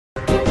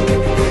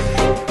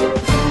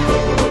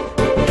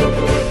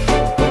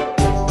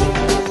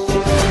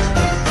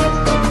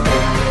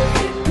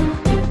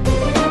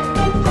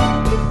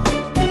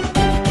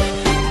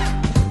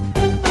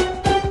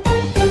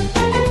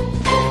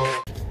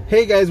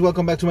Hey guys,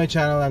 welcome back to my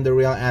channel. I'm the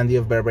real Andy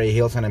of Beverly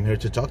Hills, and I'm here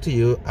to talk to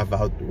you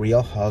about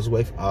Real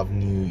Housewife of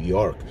New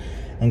York.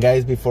 And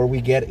guys, before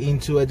we get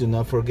into it, do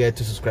not forget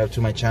to subscribe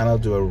to my channel.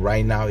 Do it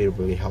right now. It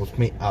really helps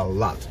me a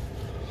lot.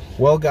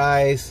 Well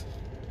guys,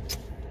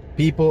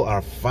 people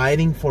are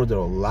fighting for their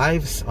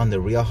lives on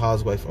the Real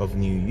Housewife of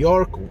New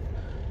York.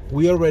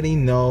 We already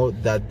know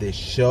that the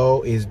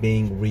show is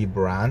being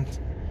rebranded.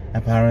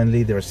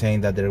 Apparently they're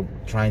saying that they're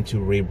trying to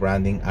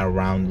rebranding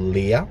around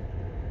Leah.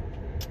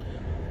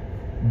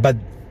 But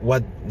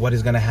what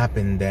is gonna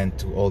happen then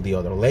to all the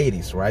other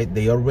ladies, right?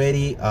 They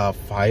already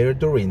fired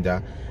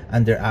Dorinda,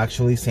 and they're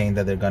actually saying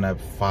that they're gonna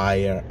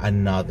fire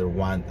another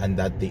one, and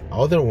that the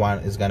other one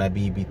is gonna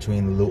be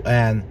between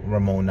Luann,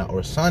 Ramona, or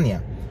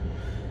Sonja.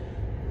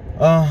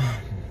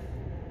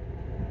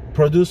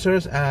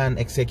 Producers and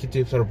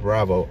executives of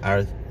Bravo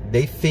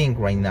they think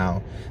right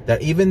now that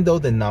even though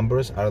the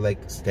numbers are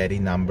like steady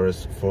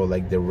numbers for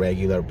like the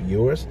regular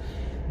viewers,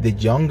 the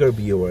younger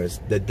viewers,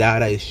 the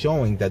data is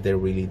showing that they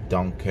really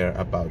don't care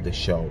about the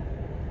show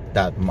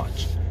that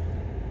much.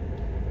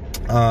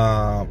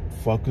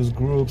 Focus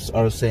groups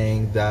are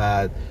saying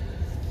that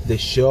the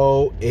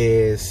show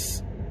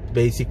is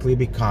basically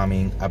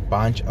becoming a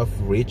bunch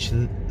of rich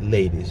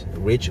ladies,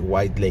 rich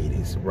white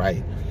ladies,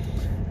 right?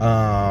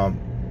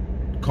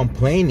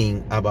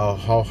 Complaining about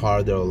how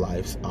hard their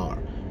lives are,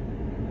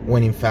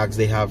 when in fact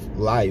they have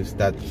lives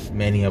that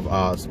many of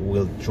us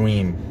will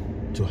dream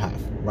to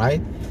have,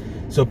 right?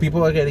 So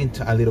people are getting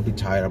a little bit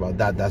tired about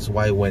that. That's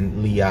why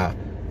when Leah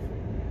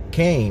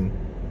came,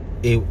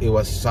 it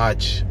was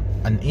such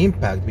an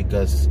impact,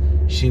 because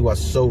she was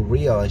so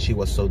real and she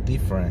was so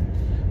different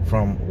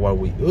from what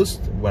we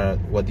used,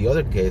 what the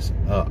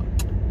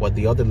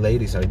other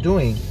ladies are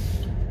doing.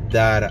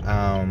 That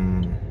I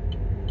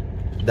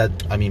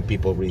mean,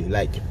 people really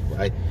like it,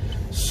 right?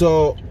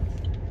 So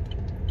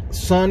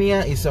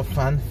Sonja is a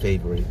fan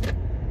favorite,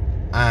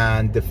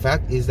 and the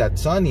fact is that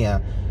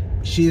Sonja,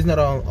 she's not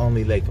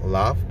only like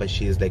love, but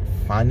she's like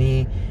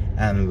funny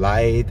and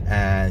light,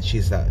 and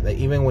she's like,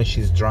 even when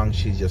she's drunk,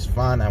 she's just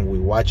fun, and we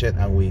watch it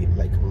and we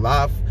like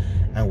laugh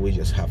and we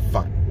just have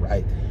fun,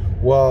 right?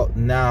 Well,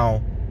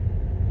 now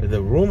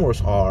the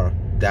rumors are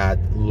that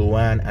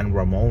Luann and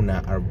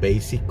Ramona are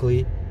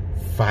basically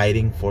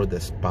fighting for the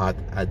spot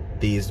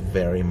at this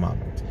very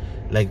moment.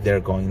 Like, they're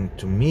going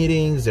to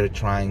meetings, they're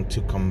trying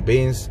to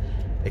convince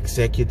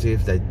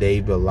executives that they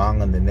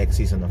belong on the next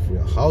season of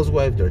Real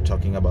Housewives. They're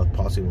talking about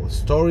possible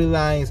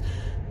storylines,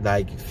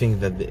 like things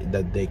that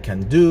they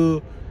can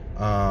do.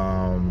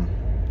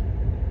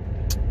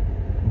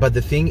 But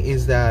the thing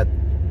is that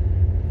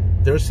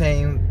they're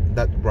saying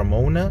that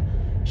Ramona,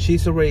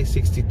 she's already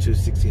 62,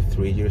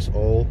 63 years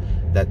old,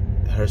 that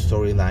her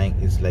storyline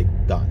is like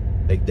done.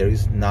 Like, there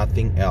is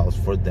nothing else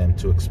for them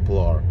to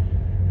explore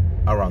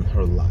around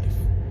her life.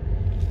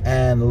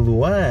 And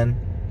Luann,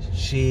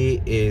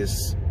 she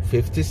is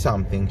 50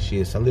 something, she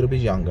is a little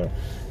bit younger,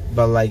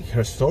 but like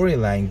her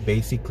storyline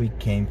basically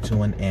came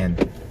to an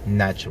end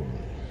naturally.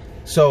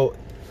 So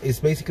it's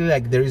basically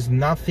like there is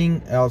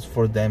nothing else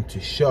for them to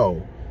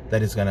show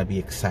that is gonna be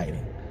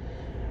exciting.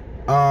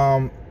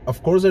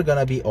 Of course they're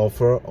gonna be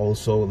offer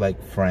also like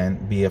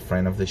be a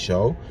friend of the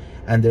show,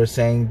 and they're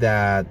saying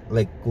that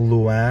like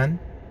Luann,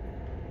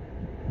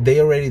 they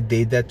already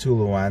did that to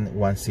Luann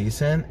one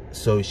season,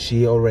 so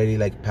she already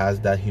like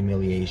passed that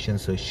humiliation.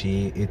 So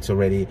it's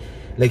already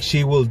like,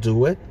 she will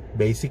do it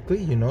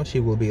basically, you know. She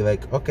will be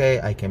like, okay,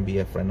 I can be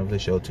a friend of the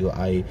show till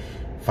I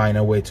find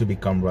a way to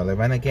become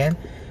relevant again.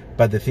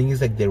 But the thing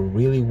is, like, they're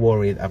really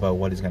worried about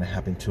what is going to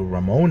happen to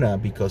Ramona,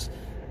 because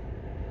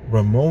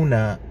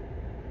Ramona,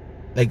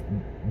 like,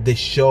 the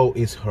show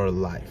is her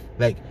life.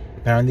 Like,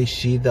 apparently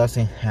she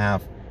doesn't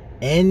have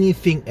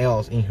anything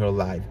else in her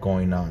life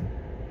going on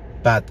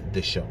but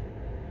the show.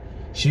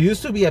 She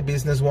used to be a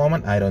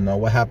businesswoman. I don't know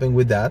what happened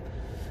with that.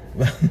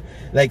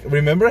 Like,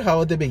 remember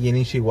how at the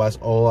beginning she was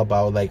all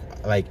about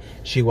like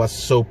she was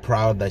so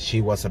proud that she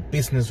was a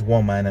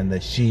businesswoman, and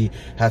that she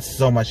had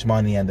so much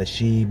money, and that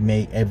she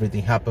made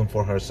everything happen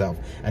for herself,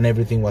 and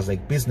everything was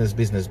like business,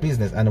 business,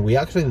 business. And we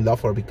actually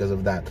love her because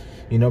of that,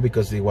 you know,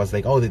 because it was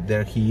like, oh,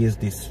 there he is,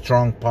 this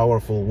strong,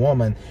 powerful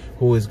woman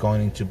who is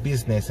going into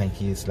business, and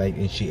he's like,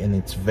 and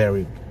it's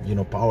very, you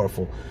know,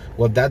 powerful.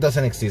 Well, that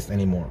doesn't exist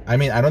anymore. I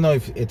mean, I don't know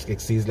if it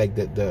exists like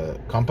the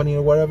company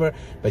or whatever,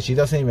 but she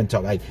doesn't even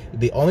talk. Like,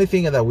 the only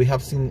thing that we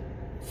have seen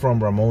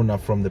from Ramona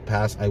from the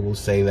past, I will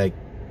say like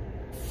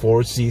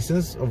 4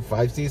 seasons or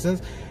 5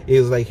 seasons,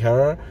 is like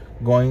her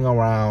going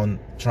around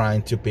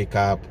trying to pick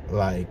up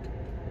like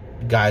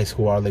guys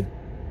who are like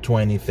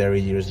 20,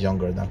 30 years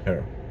younger than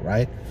her,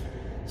 right?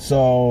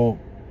 So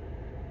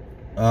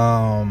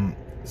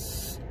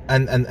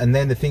and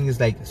then the thing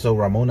is, like, so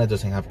Ramona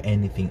doesn't have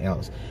anything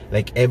else.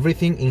 Like,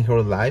 everything in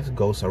her life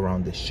goes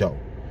around the show.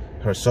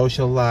 Her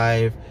social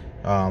life,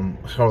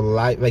 her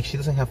life, like, she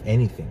doesn't have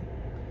anything.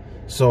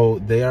 So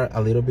they are a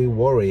little bit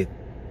worried,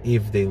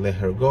 if they let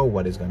her go,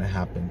 what is going to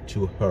happen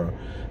to her.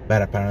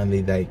 But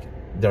apparently, like,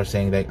 they're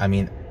saying that, I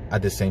mean,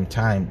 at the same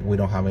time, we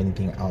don't have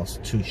anything else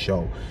to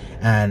show.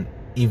 And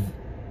if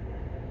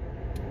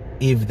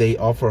if they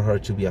offer her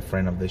to be a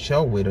friend of the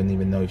show, we don't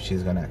even know if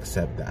she's gonna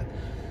accept that.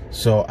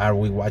 So are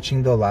we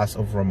watching the last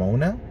of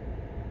Ramona?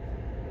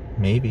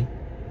 Maybe.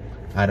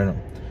 I don't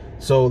know.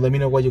 So let me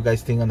know what you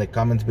guys think on the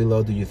comments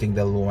below. Do you think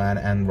that Luann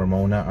and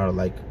Ramona are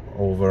like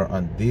over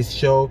on this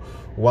show?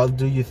 What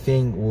do you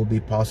think will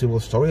be possible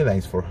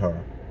storylines for her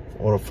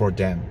or for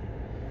them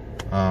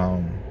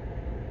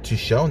to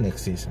show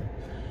next season?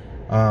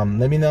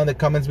 Let me know in the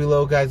comments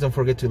below, guys. Don't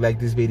forget to like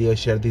this video,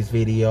 share this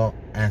video,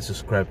 and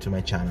subscribe to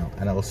my channel.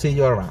 And I will see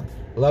you around.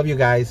 Love you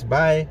guys.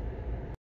 Bye.